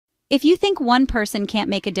If you think one person can't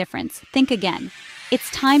make a difference, think again. It's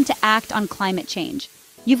time to act on climate change.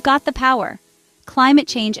 You've got the power. Climate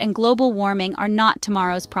change and global warming are not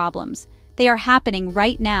tomorrow's problems. They are happening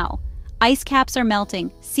right now. Ice caps are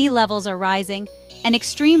melting, sea levels are rising, and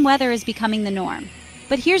extreme weather is becoming the norm.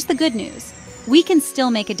 But here's the good news. We can still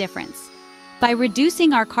make a difference. By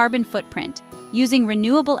reducing our carbon footprint, using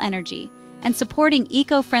renewable energy, and supporting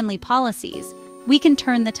eco-friendly policies, we can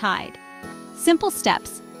turn the tide. Simple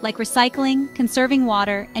steps like recycling, conserving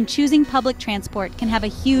water, and choosing public transport can have a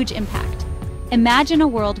huge impact. Imagine a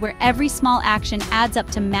world where every small action adds up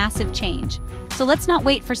to massive change. So let's not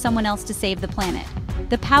wait for someone else to save the planet.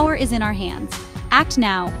 The power is in our hands. Act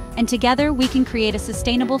now, and together we can create a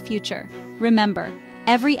sustainable future. Remember,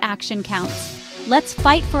 every action counts. Let's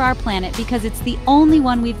fight for our planet because it's the only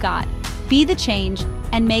one we've got. Be the change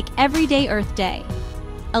and make every day Earth Day.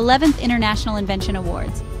 11th International Invention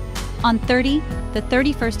Awards. On the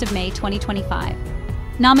 31st of May 2025.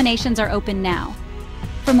 Nominations are open now.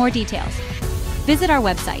 For more details, visit our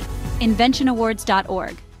website,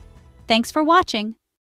 inventionawards.org. Thanks for watching.